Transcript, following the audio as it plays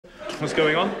What's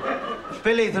going on?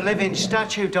 Billy, the living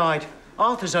statue, died.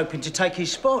 Arthur's hoping to take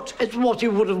his spot. It's what you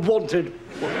would have wanted.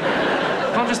 You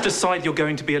can't just decide you're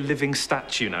going to be a living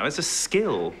statue now. It's a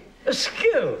skill. A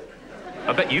skill?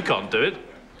 I bet you can't do it.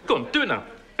 Go on, do it now.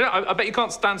 Yeah, I bet you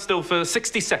can't stand still for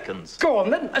 60 seconds. Go on,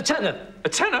 then. A tenner. A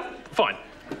tenner? Fine.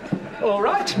 All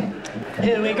right.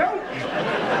 Here we go.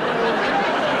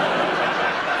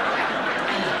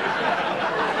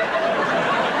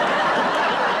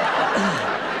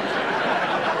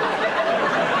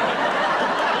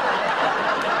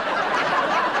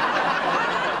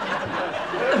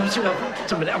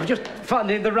 Wait a minute, I'm just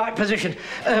finding the right position.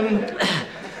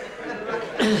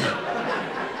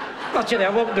 Actually, I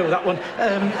won't do that one.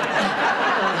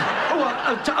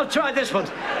 I'll try this one.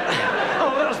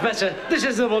 Oh, that's better. This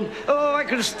is the one. Oh, I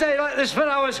could stay like this for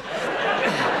hours.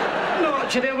 No,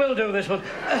 actually, I will do this one.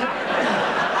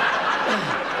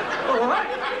 All right,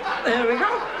 there we go.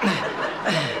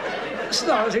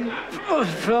 Starting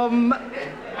from...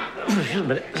 Just a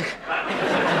minute.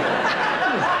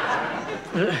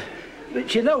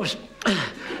 Richie knows.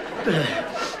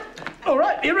 All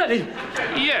right, you ready?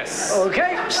 Yes.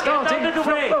 OK, starting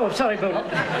from... Oh, sorry, Bill.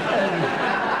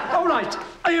 All right,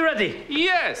 are you ready?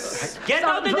 Yes. Get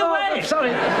out of the way!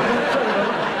 Sorry,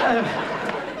 Bill.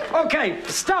 OK,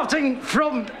 starting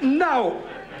from now.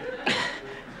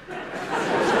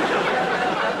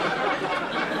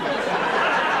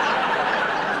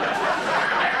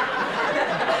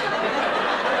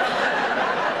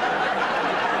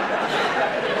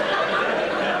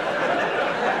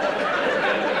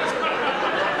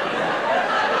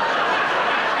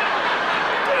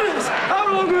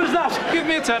 Give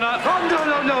me a tenner.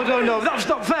 Oh, no, that's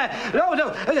not fair. No,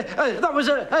 that was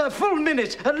a full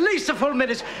minute, at least a full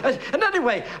minute. And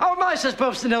anyway, how am I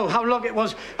supposed to know how long it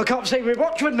was? I can't see my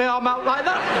watch with my arm out like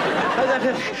that.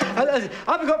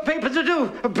 I've got people to do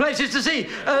and places to see.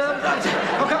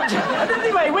 I can't... And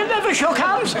anyway, we never shook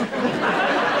hands.